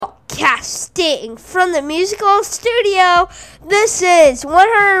Broadcasting from the musical studio, this is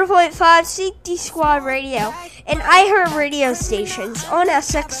 100.5 CT Squad Radio and iHeart radio stations on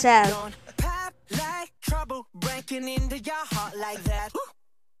SXM. Like trouble breaking into your heart like that.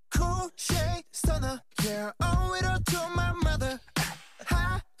 Cool shade stunner, yeah, owe it all to my mother.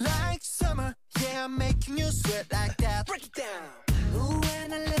 Hot like summer, yeah, I'm making you sweat like that. Break it down. Ooh,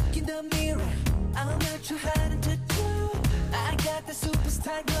 when I look in the mirror, I'm not too hard to do. I got the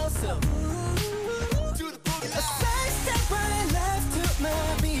superstar glow, so ooh, do the boogie. A side step right left to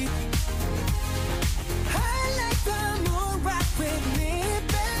my beat. I like the moon rock with me,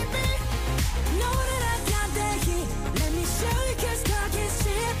 baby. Know that I got that heat. Let me show you, 'cause talk is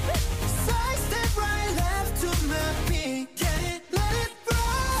cheap. Side step right left to my beat. Get it, let it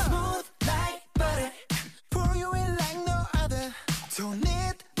roll. Smooth like butter. Pour you in like no other. Don't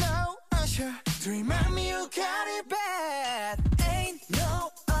need no usher to remind me you got it bad. Ain't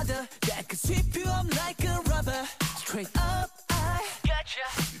no other that could sweep you up like a rubber. Straight up, I gotcha.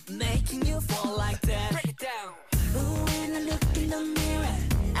 Making you fall like that. Break it down. Ooh, when I look in the mirror,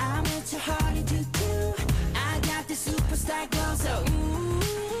 I'm not too hard to do. I got the superstar glow, so ooh,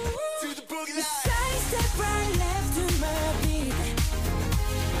 do the boogie line. Side step right left to my beat.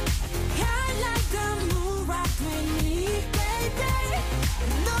 I like the moon rock with me, baby.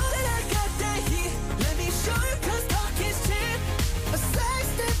 Know that I got that heat. Let me show you, 'cause talk is cheap. A side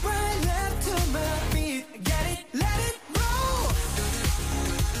step right left to my beat. Get it, let it roll.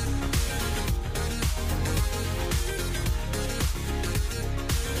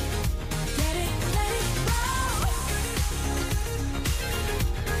 Get it, let it roll.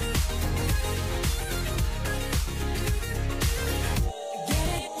 Get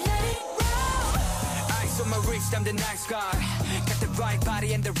it, let it roll. Ice on my wrist, I'm the nice guy. Got the right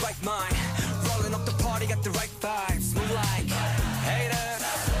body and the right mind. Rolling up the party, got the right vibes. Move like haters.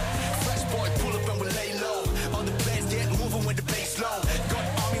 Fresh boy, pull up and we lay low. All the players get moving with the bass low. Got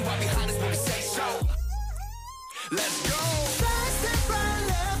army right behind us when we say so. Let's go. Side step right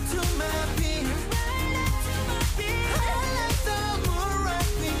left to my beat. I like the moon rock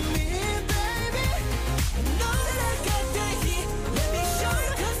with me, baby. Know that I got that heat. Let me show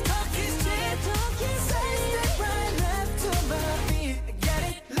you, 'cause talk is cheap. Side step right left to my beat. Get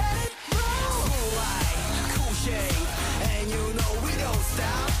it, let it roll. Cool light, cool shade, and you know we don't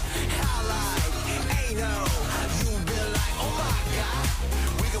stop. Highlight, ain't no. You been like, oh my God.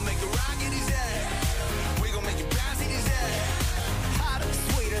 We gon' make it rock in his head. We gon' make it bounce in his head. Hotter,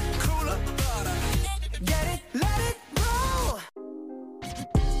 sweeter, cooler, butter. Get it, let it roll.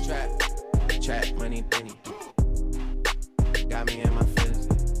 Trap money, penny. Got me in my feelings.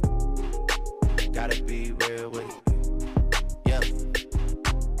 Gotta be real with it. Yeah.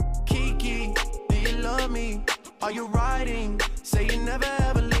 Kiki, do you love me? Are you riding? Say you never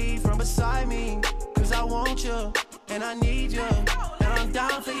ever leave from beside me. 'Cause I want you, and I need you. And I'm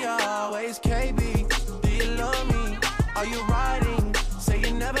down for you always, KB. Do you love me? Are you riding? Say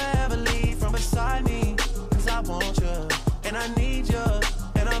you never ever leave from beside me. 'Cause I want you, and I need you.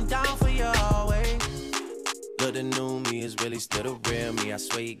 And I'm down for you always. Look, the new me is really still the real me. I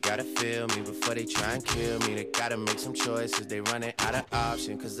swear you gotta feel me before they try and kill me. They gotta make some choices, they running out of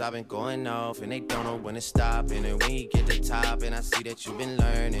option. 'Cause I've been going off and they don't know when to stop. And then when you get to top, and I see that you've been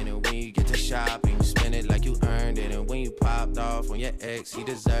learning. And when you get to shopping, you spend it like you earned it. And when you popped off on your ex, he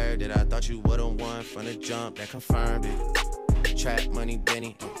deserved it. I thought you would've won from the jump, that confirmed it. Trap money,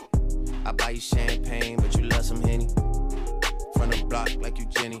 Benny. I buy you champagne, but you love some Henny. From the block like you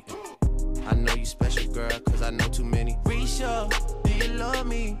Jenny. I know you special, girl, 'cause I know too many. Risha, do you love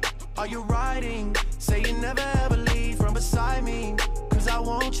me? Are you riding? Say you never ever leave from beside me. 'Cause I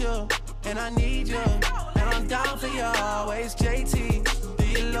want you, and I need you. And I'm down for you always, JT. Do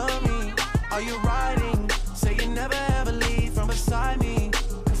you love me? Are you riding? Say you never ever leave from beside me.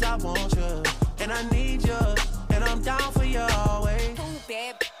 'Cause I want you, and I need you. And I'm down for you always. Too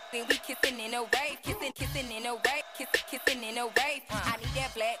bad, then we kissing in a wave, kissing in a wave, kissing in a wave. I need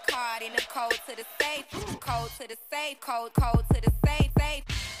that black card in the code to the safe, code to the safe, code to the safe.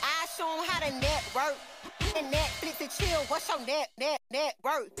 I show 'em how to network. And Netflix and chill. What's your net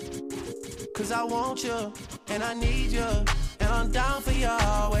worth? 'Cause I want you, and I need you. And I'm down for you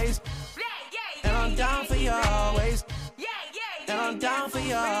always. And I'm down for you always. And I'm down for you,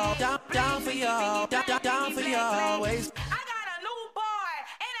 down for you, down for you always. I got a new boy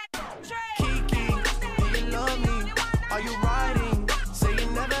and a trade. Kiki, do you love me? Are you riding? Say you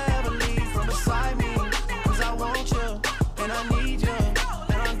never ever leave from beside me. 'Cause I want you, and I need you.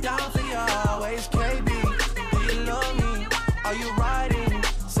 And I'm down for you always, KB. Do you love me? Are you riding?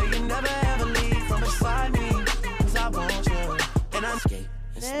 Say you never ever leave from beside me. 'Cause I want you, and I'm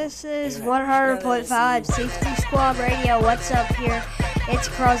This This is 100.5 Safety Squad Radio. What's up here? It's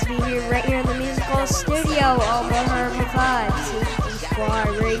Crosby here, right here in the musical studio on 100.5 Safety Squad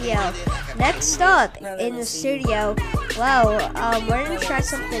Radio. Next up in the studio, we're going to try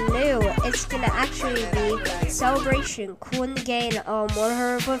something new. It's going to actually be Celebration, Cool in the Game on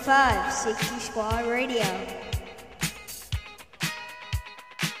 100.5 Safety Squad Radio.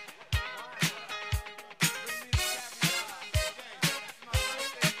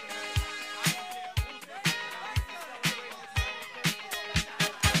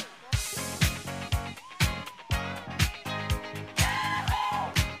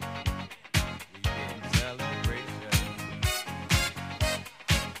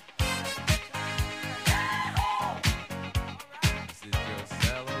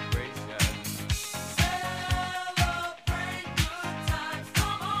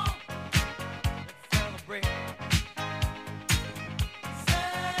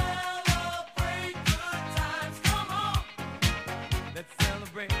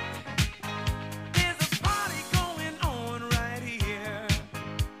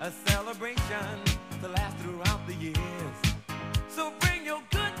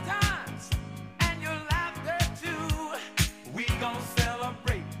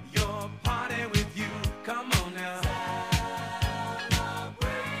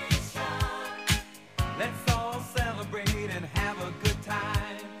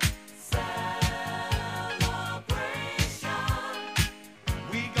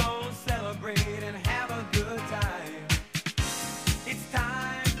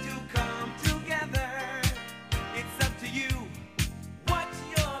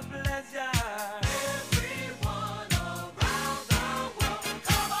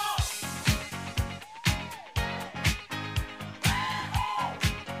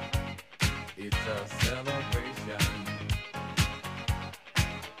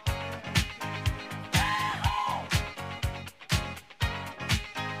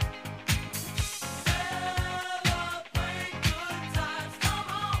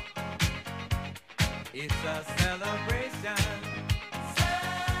 It's a celebration.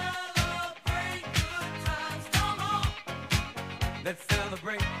 Celebrate good times, come on. Let's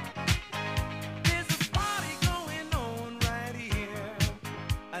celebrate. There's a party going on right here.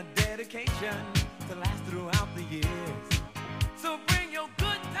 A dedication to last throughout the years. So bring your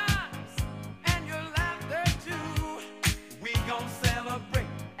good times and your laughter too. We gon' celebrate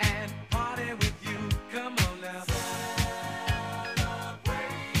and party with you. Come on now.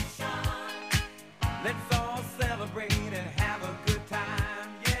 Let's all celebrate and have a good time,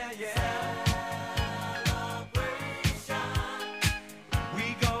 yeah, yeah. Celebration.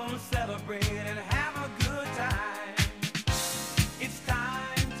 We gon' celebrate and have a good time. It's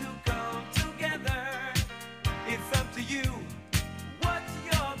time to come together. It's up to you. What's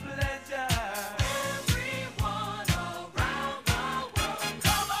your pleasure? Everyone around the world,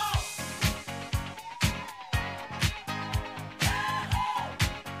 come on.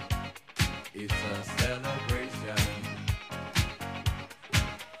 It's a celebration.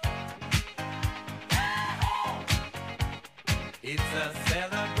 It's a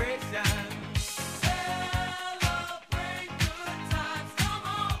celebration. Celebrate good times, come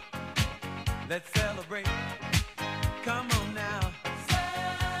on. Let's celebrate. Come on now.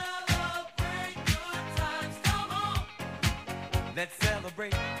 Celebrate good times, come on. Let's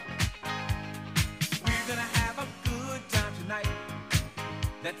celebrate. We're gonna have a good time tonight.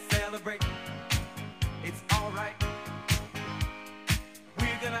 Let's celebrate. It's alright.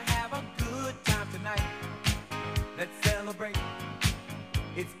 We're gonna have a good time tonight. Let's celebrate.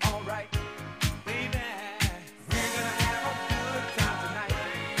 It's alright, baby. We're gonna have a good time tonight.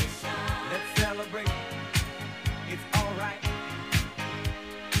 Let's celebrate. It's alright.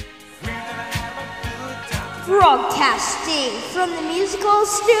 We're gonna have a good time tonight. Broadcasting from the musical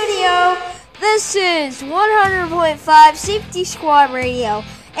studio, this is 100.5 Safety Squad Radio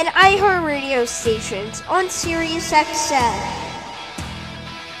and iHeart radio stations on Sirius XM.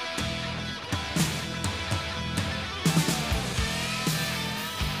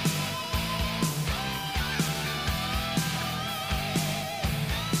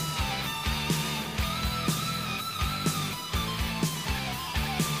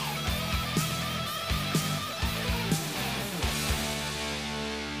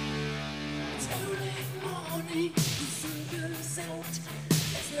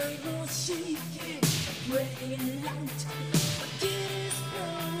 There's no more shaking, breaking out.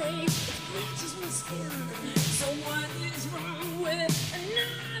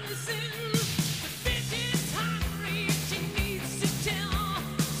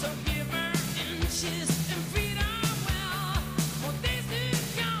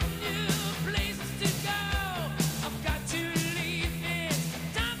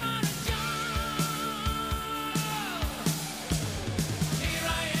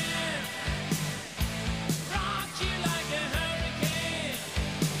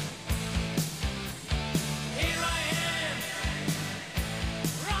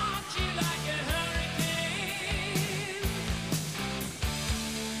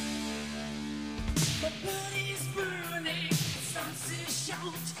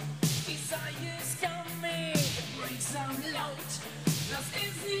 shout. Desire's coming, it breaks out loud. Lost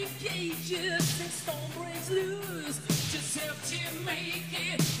in the cages, and storm breaks loose. Just have to make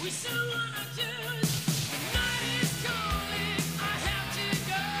it, we still wanna do. The night is calling, I have to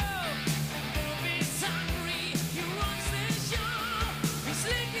go. And Bob is hungry, he runs the show. He's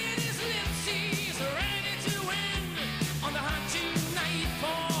licking his lips, he's ready to win. On the hunt tonight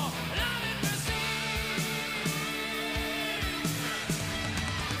for love and mercy.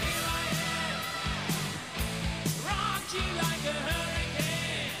 Here I am, rock you like a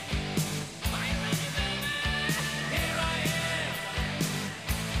hurricane. Are you ready, baby? Here I am,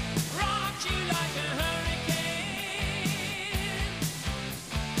 rock you like a hurricane.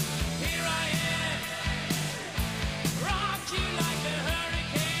 Here I am, rock you like a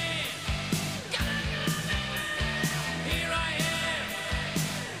hurricane. Here I am,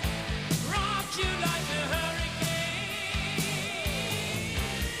 rock you like a hurricane.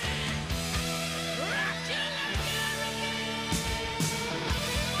 Rock you like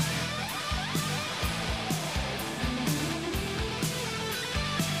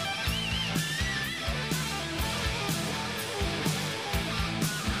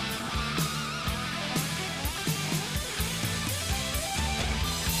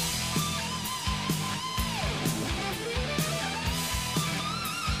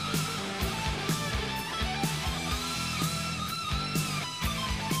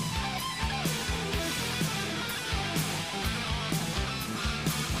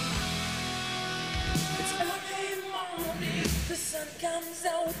It's early morning, the sun comes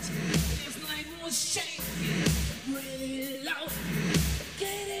out. This night was shaking, really loud. The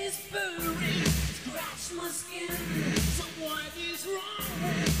gate is burning, scratch my skin. So what is wrong?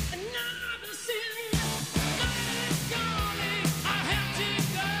 Another sin. Night is calling, I have to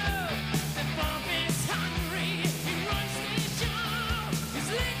go. And Bob is hungry, he runs the show. He's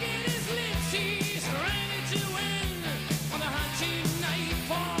licking his lips, he's ready to win. On the hunt tonight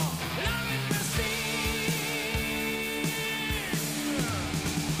for love and mercy.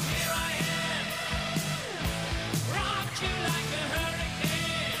 Here I am, rock you like a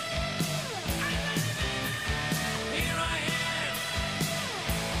hurricane. Here I am,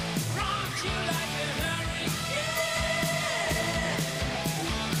 rock you like a hurricane.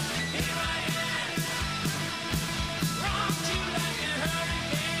 Here I am, rock you like a hurricane. Here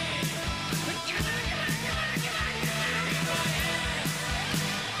I am,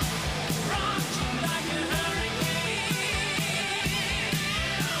 rock you like a hurricane.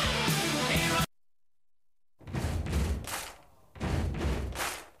 Here I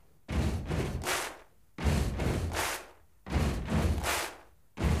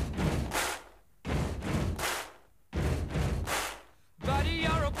Buddy,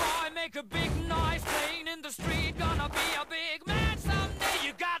 you're a boy, make a big noise playing in the street. Gonna be a big man someday.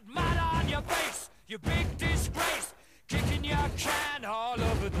 You got mud on your face, you big disgrace. Kicking your can all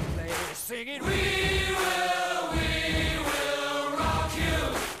over the place. Singing, we will rock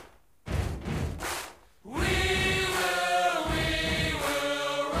you. We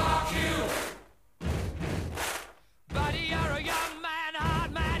will rock you. Buddy, you're a young man,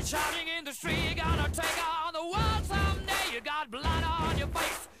 hard man, shouting in the street. You're gonna take on the world someday. You got blood on your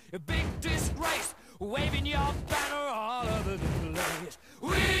face, a big disgrace, waving your banner all over the place. We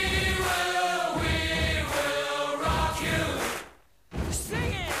will rock you.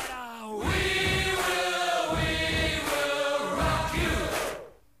 Sing it out. We will rock you.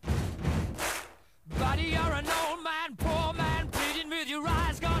 Buddy, you're an old man, poor man, pleading with your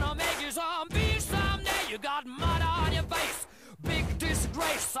eyes, gonna make you zombie someday. You got mud on your face, big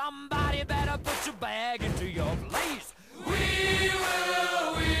disgrace. Somebody better put your bag into your place. We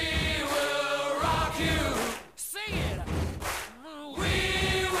will rock you. Sing it.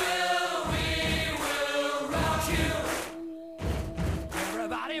 We will rock you.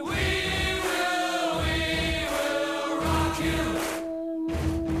 Everybody, we will rock you.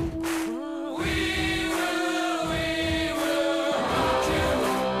 We will rock you.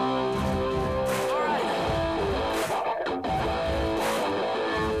 All right.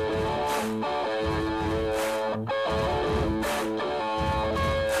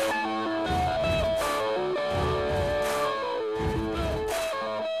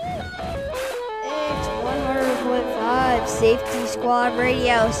 It's 100.5 Safety Squad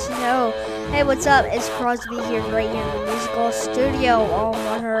Radio. So, hey, what's up? It's Crosby here, right here in the musical studio on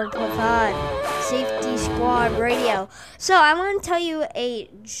 100.5 Safety Squad Radio. So, I want to tell you a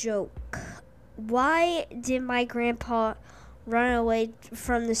joke. Why did my grandpa run away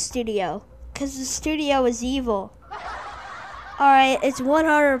from the studio? Because the studio is evil. Alright, it's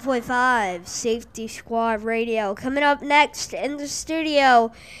 100.5 Safety Squad Radio. Coming up next in the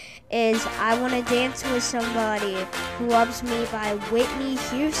studio is I Want to Dance with Somebody Who Loves Me by Whitney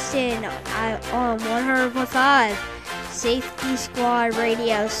Houston on 100.5 Safety Squad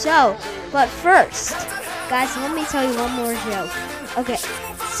Radio. So, but first, guys, let me tell you one more joke. Okay,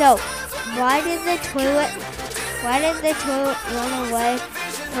 so why did the toilet run away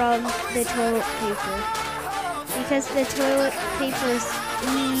from the toilet paper? Because the toilet paper is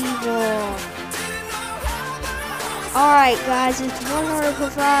evil. Alright guys, it's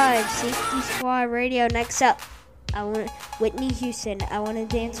 100.5 Safety Squad Radio. Next up, I want Whitney Houston. I want to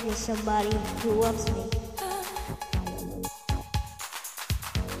dance with somebody who loves me.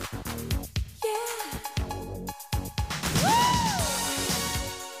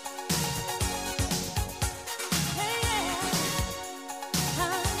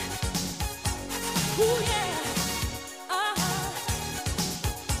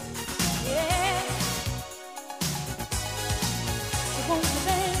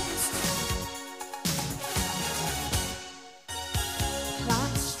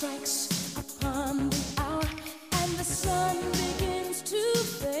 Clock strikes upon the hour and the sun begins to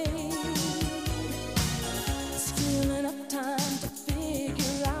fade. Still enough time to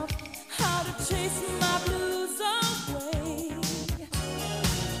figure out how to chase my blues away.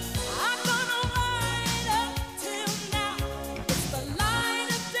 I'm gonna ride up till now. It's the light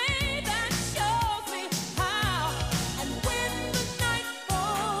of day that shows me how. And when the night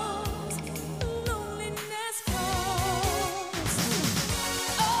falls, loneliness calls.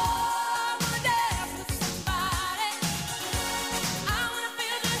 Oh, I wanna dance with somebody. I wanna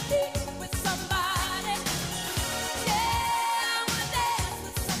feel the heat with somebody. Yeah, I wanna dance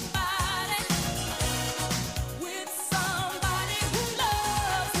with somebody. With somebody who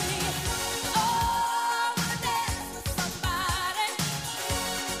loves me. Oh, I wanna dance with somebody.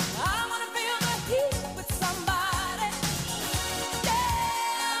 I wanna feel the heat with somebody. Yeah,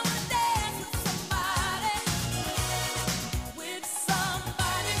 I wanna dance with somebody. With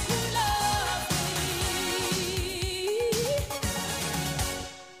somebody who loves me.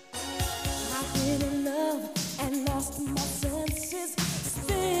 I've been in love and lost my senses,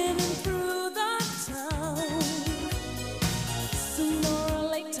 spinning through the town. Sooner or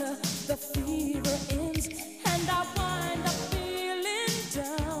later, the fever ends, and I wind up feeling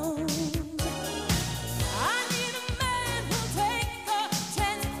down. I need a man who'll take a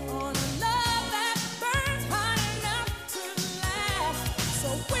chance on a love that burns hot enough to last. So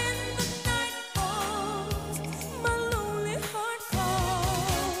when the night falls, my lonely heart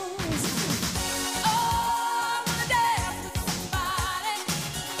calls. Oh, I wanna dance with somebody.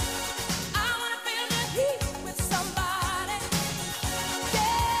 I wanna feel the heat with somebody. Yeah,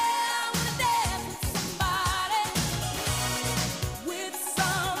 I wanna dance with somebody. With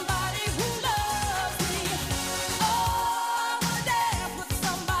somebody who loves me. Oh, I wanna dance with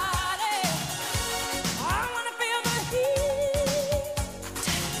somebody. I wanna feel the heat.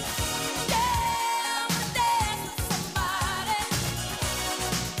 Yeah, I wanna dance with somebody.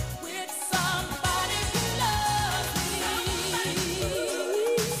 With somebody who loves me.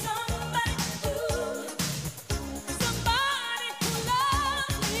 Somebody who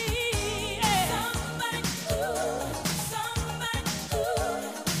loves me. Somebody who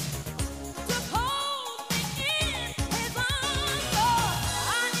to hold me in his arms. Oh,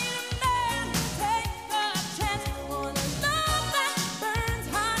 I need a man to take a chance on a love that burns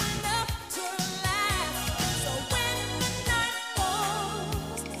hot enough to last. So when the night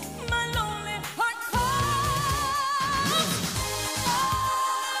falls, my lonely heart calls. Oh,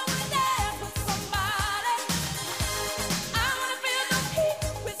 I wanna dance with somebody. I wanna feel the heat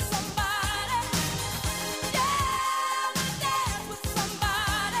with somebody. Yeah, I wanna dance with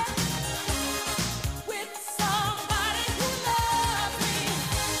somebody. With somebody who loves me.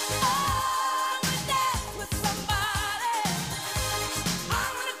 Oh, I wanna dance with somebody. I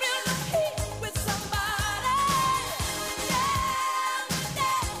wanna feel the heat with somebody. Yeah, I wanna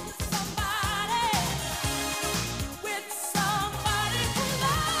dance with somebody. With somebody who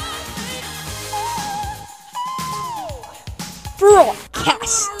loves me.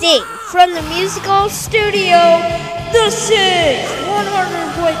 Broadcasting from the musical studio, this is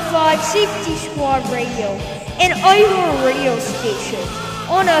 100.5 Safety Squad Radio, an Iowa radio station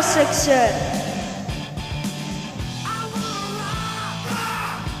on SXN.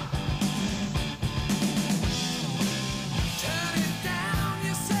 Turn it down,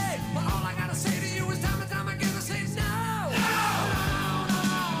 you say, but all I gotta say to you is time and time again to say no.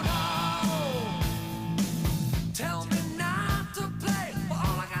 No. Tell me not to play, but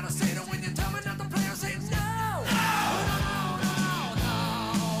all I gotta say to when you tell me not to play, I say no. No.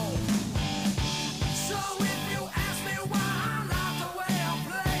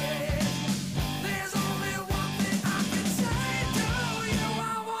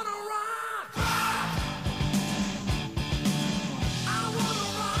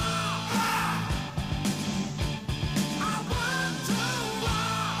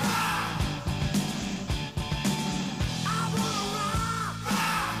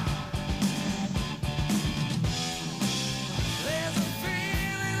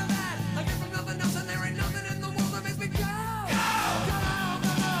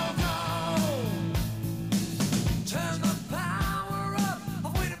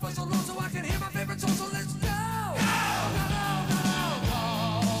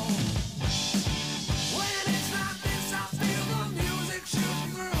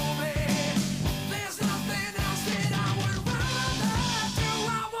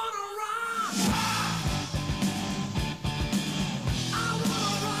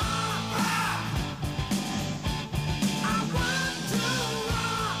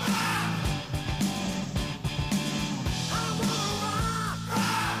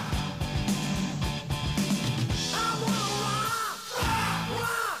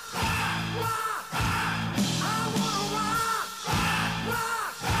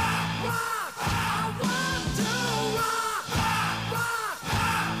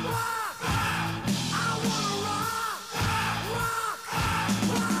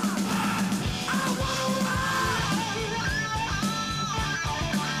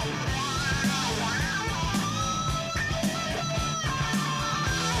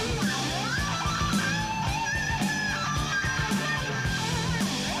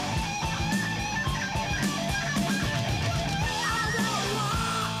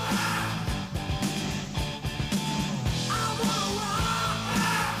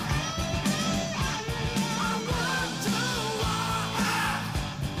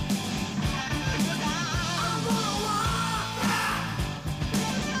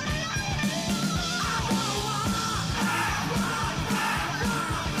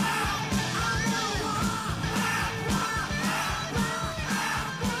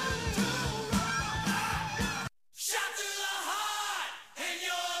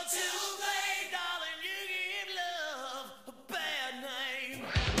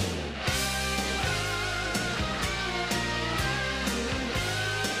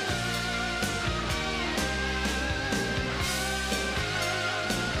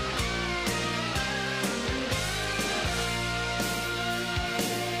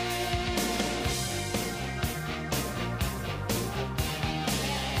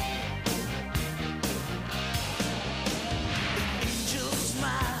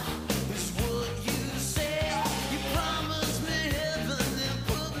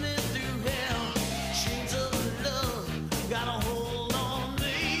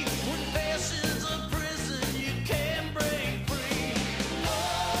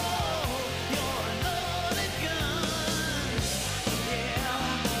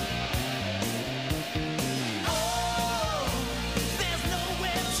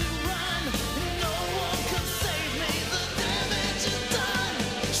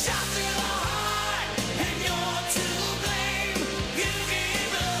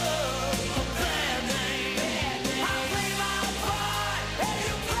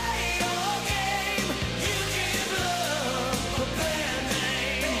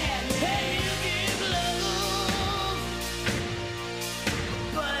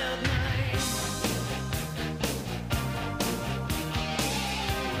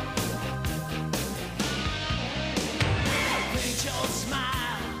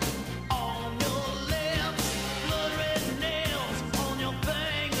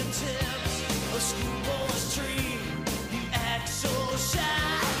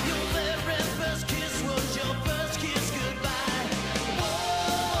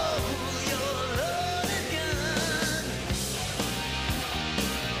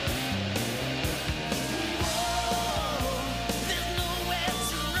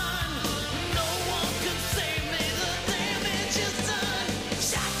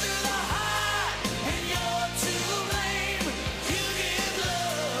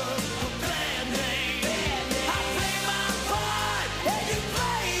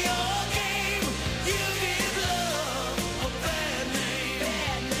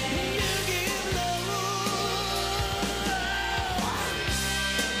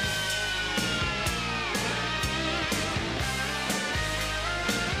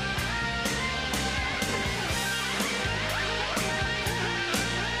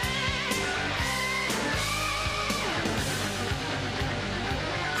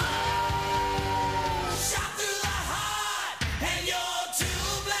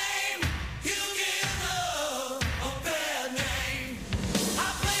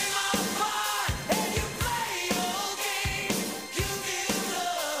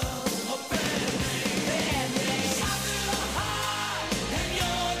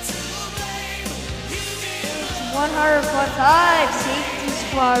 100.5 Safety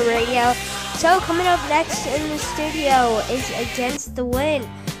Squad Radio. So coming up next in the studio is Against the Wind,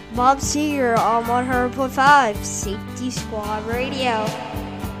 Bob Seger on 100.5 Safety Squad Radio.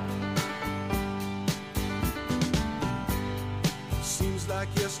 Seems like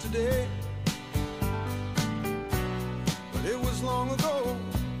yesterday, but it was long ago.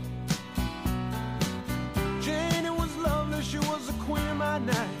 Jane, it was lovely, she was the queen of my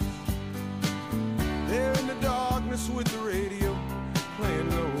night. There in the darkness with the radio playing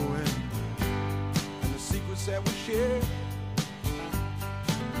low and the secrets that we shared,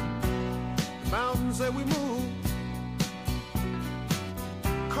 the mountains that we moved,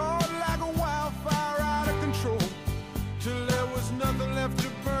 caught like a wildfire out of control, till there was nothing left to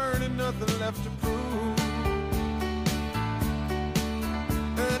burn and nothing left to prove.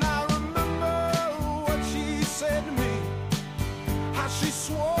 And I remember what she said to me, how she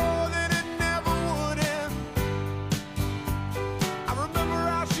swore that it never would end. I remember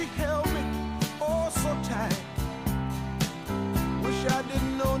how she held me oh so tight. Wish I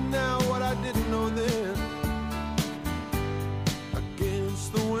didn't know now what I didn't know then.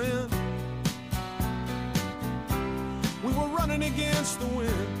 Against the wind, we were running against the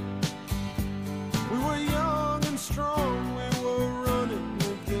wind. We were young and strong, we were running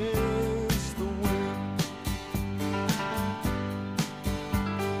against the wind.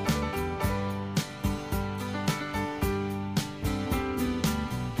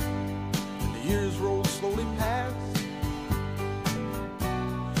 And the years rolled slowly past,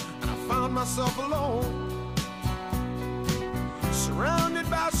 and I found myself alone, surrounded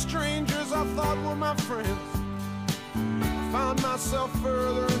by strangers I thought were my friends. Found myself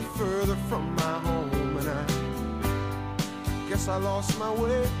further and further from my home, and I guess I lost my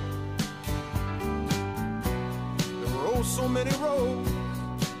way. There were oh so many roads.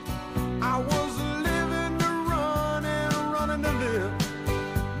 I was living to run and running to live,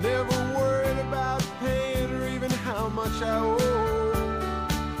 never worried about paying or even how much I owed.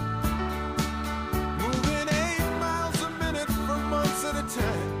 Moving 8 miles a minute for months at a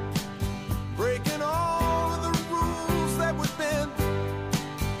time, breaking all of the rules that would bend.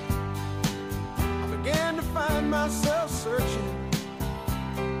 I began to find myself searching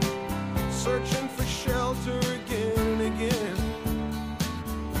for shelter again and again.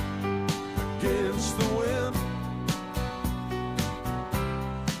 Against the wind,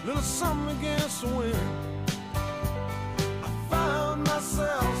 little something against the wind. I found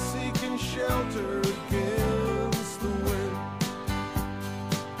myself seeking shelter against the wind.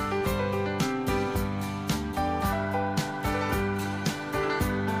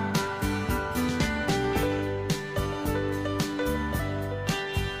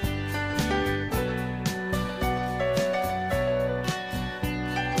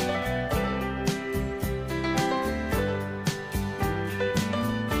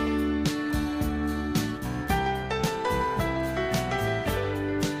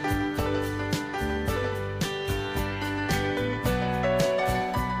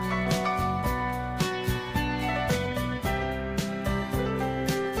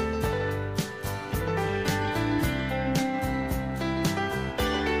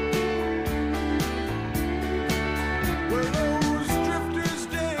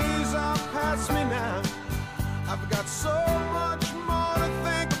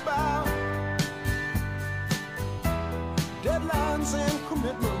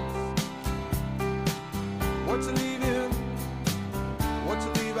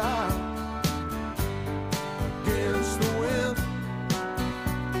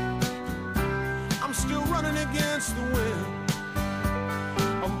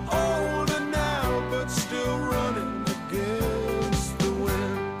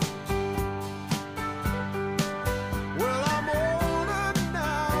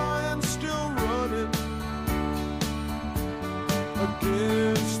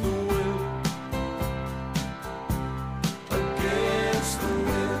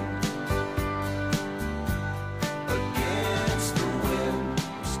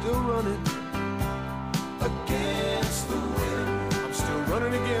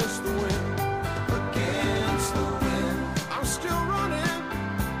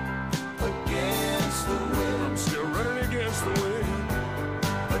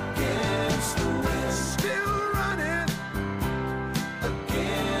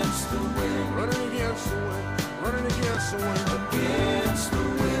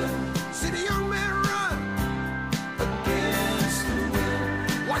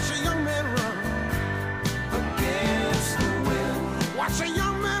 Watch a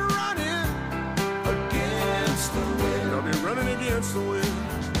young man run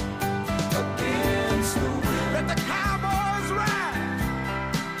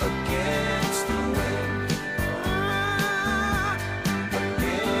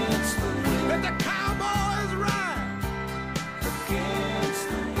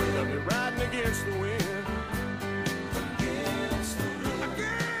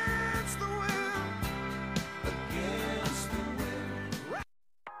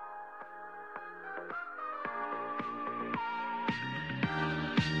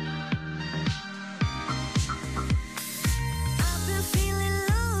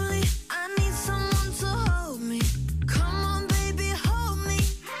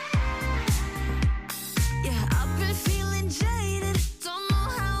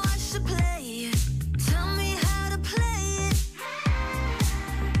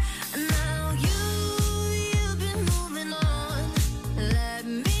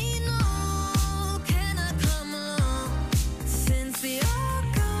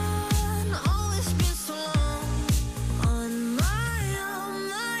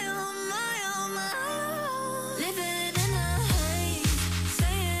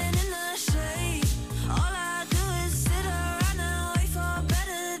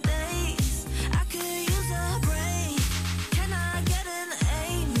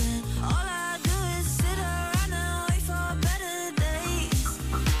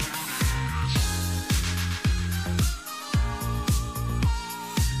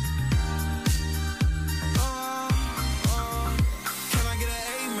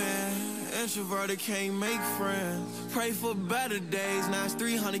Extroverted can't make friends. Pray for better days, now it's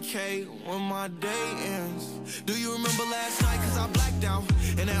 300K when my day ends. Do you remember last night, cause I blacked out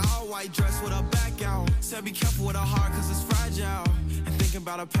in that all-white dress with her back out. Said be careful with her heart, cause it's fragile. And thinking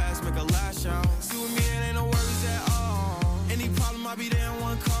about her past make her lash out. See with me, it ain't no worries at all. Any problem, I'll be there in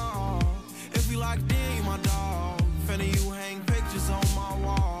one call. If we locked in, you my dog. Fan of you, hang pictures on my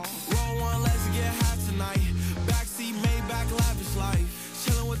wall. Roll one, let's get high tonight. Backseat, Maybach, lavish life.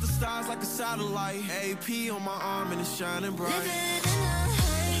 Chilling with the stars like a satellite. AP on my arm and it's shining bright. Living in a